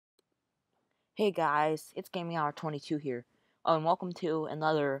Hey guys, it's Gaming Hour 22 here. And welcome to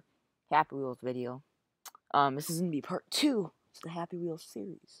another Happy Wheels video. This is gonna be part 2 to the Happy Wheels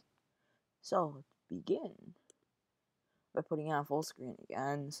series. So let's begin by putting it on full screen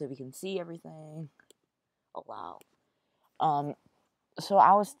again so we can see everything. Oh wow. So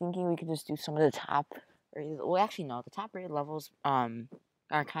I was thinking we could just do some of the top rated, well actually no, the top rated levels are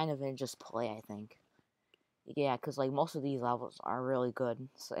kind of in just play, I think. Yeah, because like most of these levels are really good,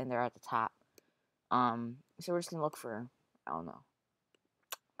 so, and they're at the top. So we're just gonna look for, I don't know,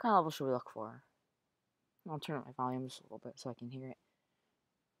 what kind of level should we look for? I'll turn up my volume just a little bit so I can hear it.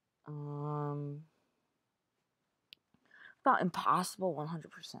 About impossible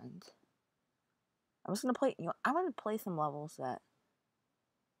 100%. I'm just gonna play. I'm gonna play some levels that.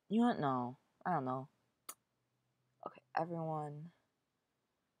 You don't know. I don't know. Okay, everyone.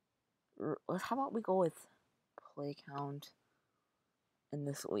 How about we go with play count in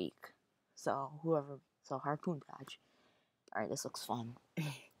this week? So whoever. So harpoon dodge. All right, this looks fun.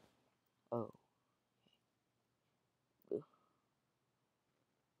 Oh. Ooh.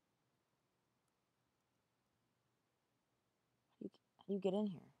 How do you get in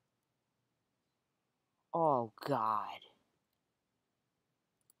here? Oh God.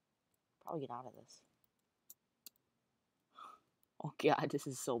 Probably get out of this. Oh God, this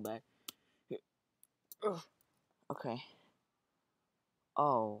is so bad. Ugh. Okay.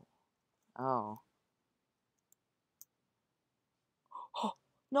 Oh. Oh. Oh.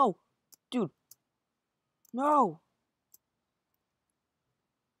 No! Dude. No!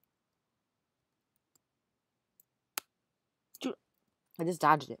 Dude. I just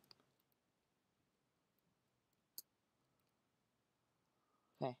dodged it.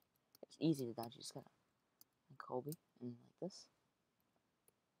 Okay. It's easy to dodge. You just gotta. And Kobe. And like this.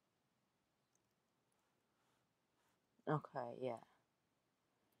 Okay, yeah.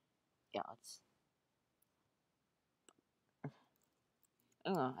 Yeah, it's.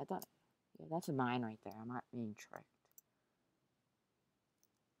 Oh, I thought. Yeah, that's a mine right there. I'm not being tricked.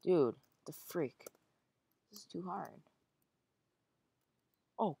 Dude, the freak. This is too hard.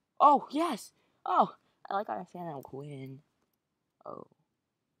 Oh, oh, yes! Oh, I like how I stand on Quinn. Oh.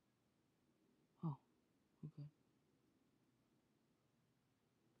 Oh, okay.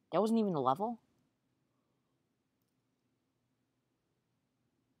 That wasn't even a level?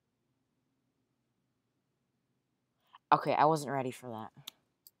 Okay, I wasn't ready for that.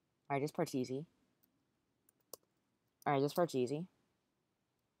 Alright, this part's easy. Alright, this part's easy.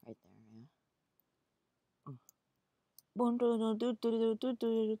 Right there, yeah.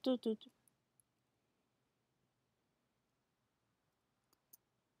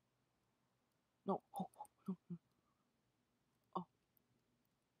 No. Oh, no. Oh,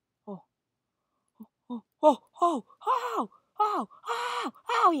 oh, oh, oh, oh, oh, oh, oh,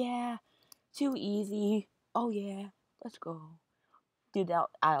 oh, yeah. Too easy. Oh, yeah. Let's go. Dude, that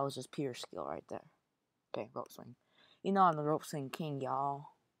was just pure skill right there. Okay, rope swing. You know I'm the rope swing king, y'all.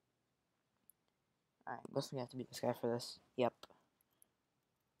 Alright, guess we have to beat this guy for this. Yep.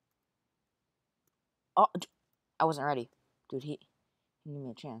 Oh, I wasn't ready. Dude, he gave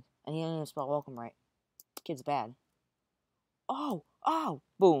me a chance. And he didn't even spell welcome right. Kid's bad. Oh, oh,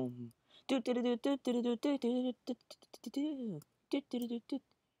 boom.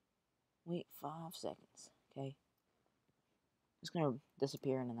 Wait 5 seconds, okay? It's gonna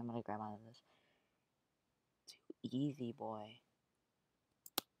disappear and then I'm gonna grab onto this. Too easy, boy.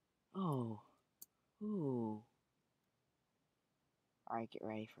 Oh. Ooh. Alright, get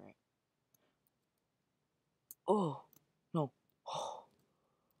ready for it. Oh. No. Oh.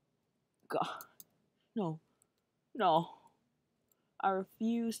 God. No. No. I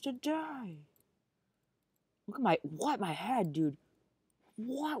refuse to die. Look at my head, dude.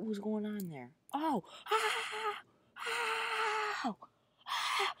 What was going on there? Oh. Ah. Ah. Ah.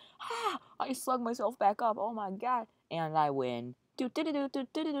 Ah. I slugged myself back up. Oh my God. And I win. God,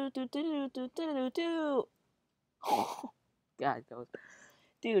 those.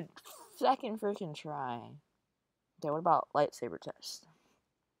 Dude, second freaking try. Okay, what about lightsaber test?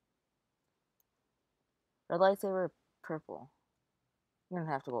 Red lightsaber, purple. You're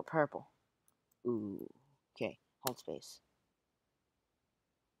gonna have to go purple. Ooh. Okay, hold space.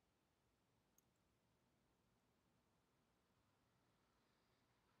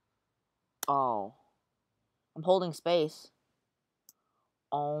 Oh. I'm holding space.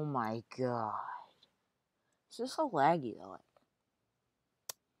 Oh my God. It's just so laggy though. Like,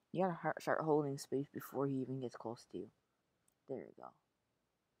 you gotta start holding space before he even gets close to you. There you go.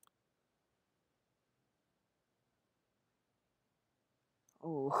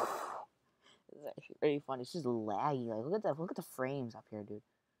 Oh. This is actually pretty fun. It's just laggy. Like, look at that. Look at the frames up here, dude.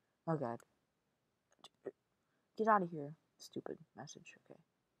 Oh God. Get out of here. Stupid message. Okay.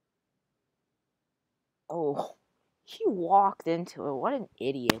 Oh, he walked into it. What an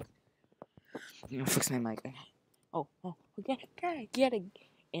idiot. I'm gonna fix my mic. Oh, get it.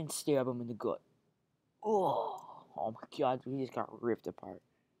 And stab him in the gut. Oh my god, he just got ripped apart.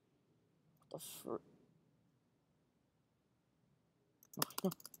 What the frick? No.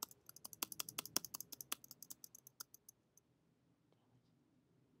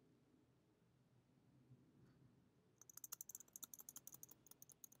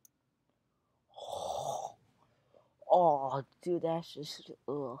 Oh, dude, that's just,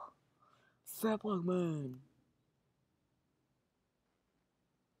 ugh. Fatblock man.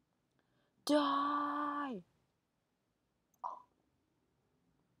 Die!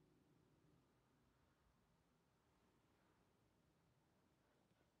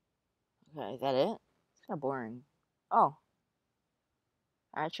 Okay, is that it? It's kind of boring. Oh.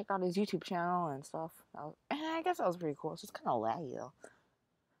 I checked out his YouTube channel and stuff. I guess that was pretty cool. It's just kind of laggy, though.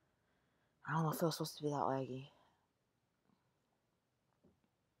 I don't know if it was supposed to be that laggy.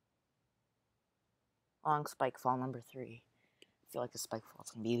 Long spike fall number 3. I feel like the spike fall's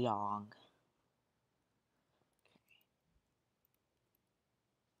gonna be long.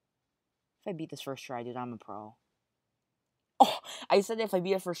 If I beat this first try, dude, I'm a pro. Oh, I said if I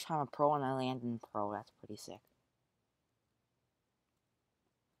beat it first time, I'm a pro, and I land in pro. That's pretty sick.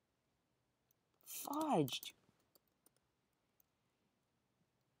 Fudged.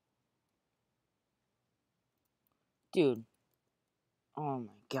 Dude. Oh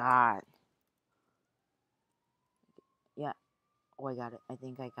my god. Yeah. Oh, I got it. I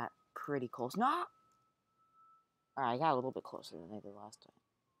think I got pretty close. No! Alright, I got a little bit closer than I did last time.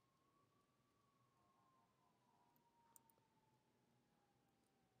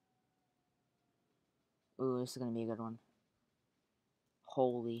 Ooh, this is gonna be a good one.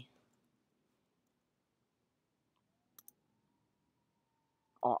 Holy.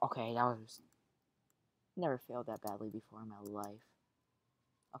 Oh, okay, that was... Never failed that badly before in my life.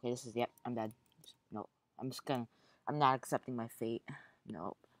 Okay, this is... Yep, I'm dead. Nope. I'm just gonna... I'm not accepting my fate.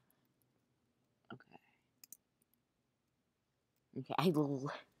 Nope. Okay. Okay,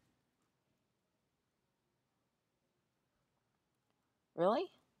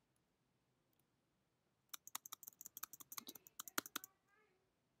 Really?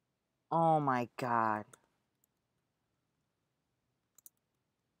 Oh my god.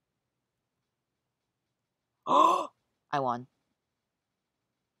 Oh! I won.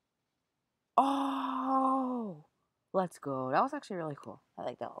 Oh! Let's go. That was actually really cool. I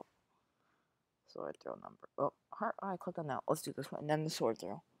like that. Sword throw number. Oh, heart. Oh, I clicked on that. Let's do this one. And then the sword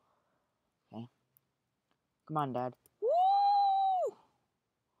throw. Okay. Come on, Dad. Woo!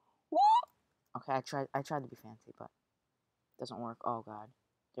 Woo! Okay, I tried to be fancy, but it doesn't work. Oh god.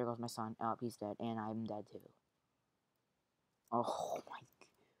 There goes my son. Oh, he's dead. And I'm dead too. Oh my.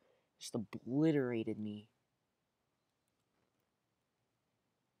 Just obliterated me.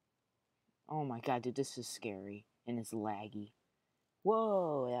 Oh my god, dude, this is scary. And it's laggy.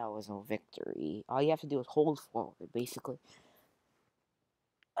 Whoa, that was a victory. All you have to do is hold forward, basically.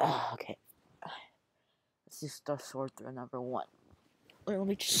 Okay. Let's just start sword through number 1. Let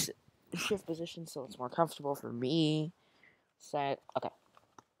me just shift position so it's more comfortable for me. Set. Okay.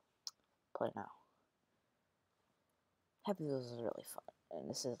 Play now. Happy Wheels is really fun. And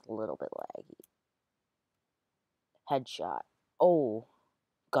this is a little bit laggy. Headshot. Oh.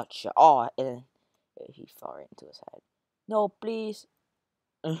 Gotcha. Oh, and he fell right into his head. No, please.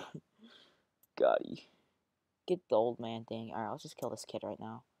 Got you. Get the old man thing. Alright, I'll just kill this kid right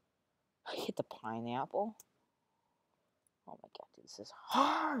now. I hit the pineapple. Oh my god, dude, this is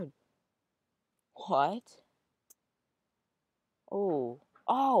hard. What? Oh.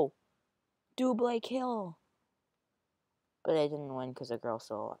 Oh! Double kill. But I didn't win because the girl's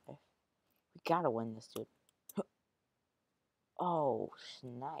still alive. We gotta win this, dude. Oh,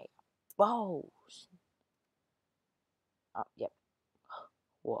 snipe. Oh. Oh, yep.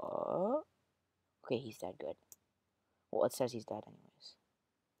 What? Okay, he's dead. Good. Well, it says he's dead anyways.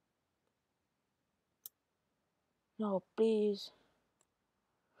 No, please.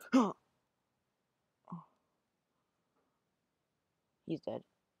 He's dead.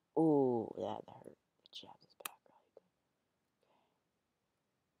 Ooh, that hurt. It jabbed his back really good.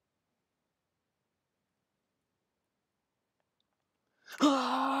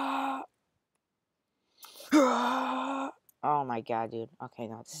 Oh my god, dude. Okay,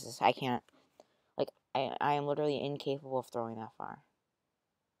 no, this is... I can't... Like, I am literally incapable of throwing that far.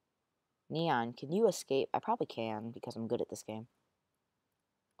 Neon, can you escape? I probably can, because I'm good at this game.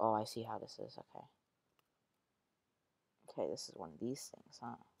 Oh, I see how this is. Okay. Okay, this is one of these things,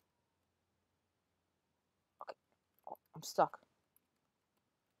 huh? Okay. I'm stuck.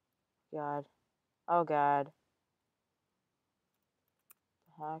 God. Oh, God.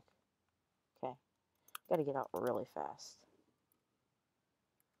 The heck? Okay. Gotta get out really fast.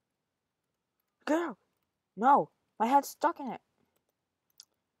 Get out! No! My head's stuck in it!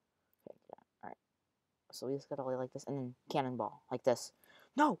 Okay, yeah. Alright. So we just gotta lay like this and then cannonball. Like this.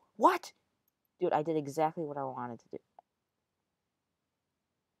 No! What? Dude, I did exactly what I wanted to do.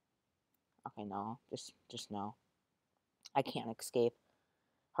 Okay, no. Just no. I can't escape.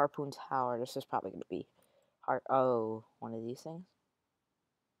 Harpoon Tower. This is probably gonna be hard. Oh, one of these things?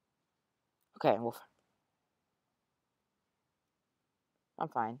 Okay, well, I'm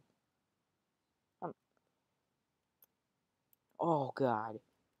fine. Oh, God.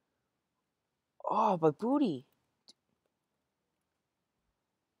 Oh, my booty.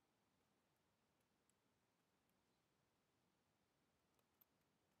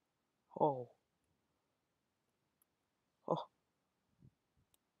 Oh. Oh.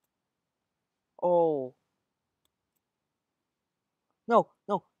 Oh. No,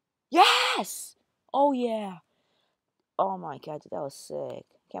 no. Yes! Oh, yeah. Oh, my God, dude, that was sick.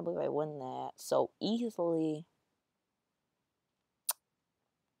 Can't believe I won that so easily.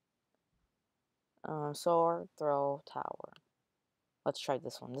 Sword, throw, tower. Let's try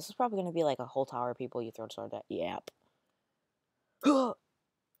this one. This is probably going to be like a whole tower of people you throw sword at. Yep. Alright,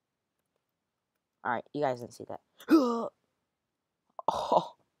 you guys didn't see that. Oh.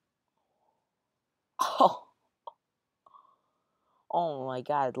 Oh. Oh my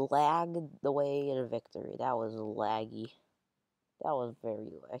God, lagged the way to victory. That was laggy. That was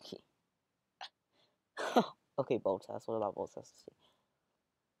very laggy. Okay, bolt test. What about bolt test?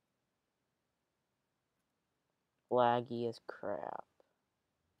 Laggy as crap.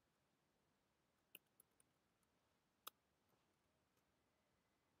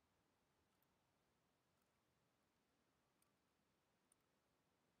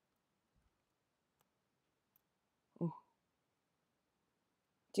 Ooh.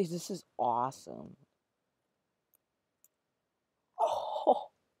 Dude, this is awesome. Oh,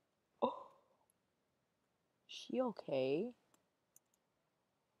 oh. She okay?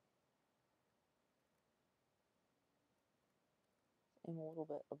 I'm a little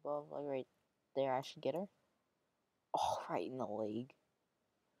bit above, like right there. I should get her. Oh, right in the leg.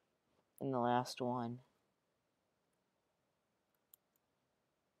 In the last one.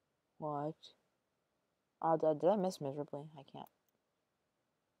 What? Oh, did I miss miserably? I can't.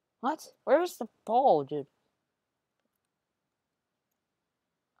 What? Where's the pole, dude?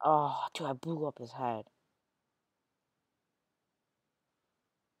 Oh, dude, I blew up his head.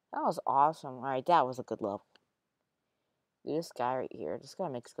 That was awesome. Alright, that was a good level. Dude, this guy right here, this guy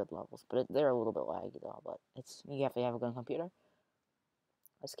makes good levels, but they're a little bit laggy though, but you have to have a good computer.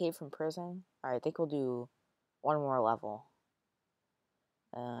 Escape from prison. Alright, I think we'll do one more level.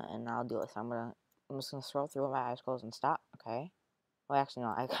 And I'll do this. I'm just gonna scroll through with my eyes closed and stop, okay? Well, actually,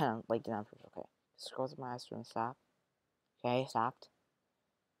 no, I kind of like did on purpose, okay. Scroll through my eyes through and stop. Okay, stopped.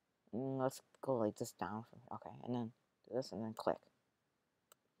 Let's go like this down from here. Okay, and then do this and then click.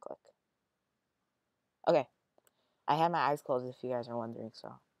 Click. Okay. I had my eyes closed if you guys are wondering,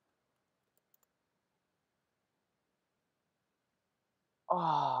 so.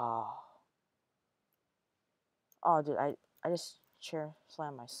 Oh. Oh, dude, I just chair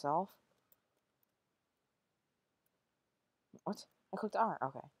slammed myself. What? I clicked R.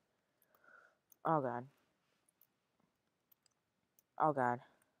 Okay. Oh, God. Oh, God.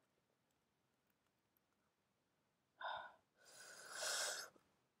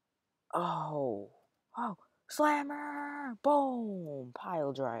 Oh. Oh. Slammer! Boom!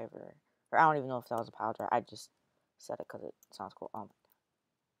 Pile driver. Or I don't even know if that was a pile driver. I just said it because it sounds cool. Oh, my God.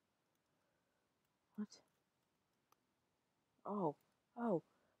 What? Oh. Oh.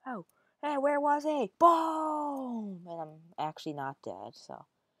 Oh. Hey, where was he? Boom! And I'm actually not dead, so.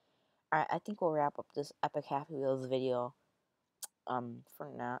 Alright, I think we'll wrap up this epic Happy Wheels video,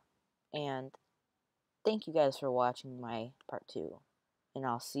 for now. And thank you guys for watching my part 2. And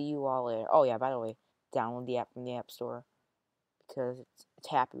I'll see you all later. Oh, yeah, by the way, download the app from the App Store because it's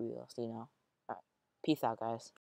Happy Wheels, you know. Alright, peace out, guys.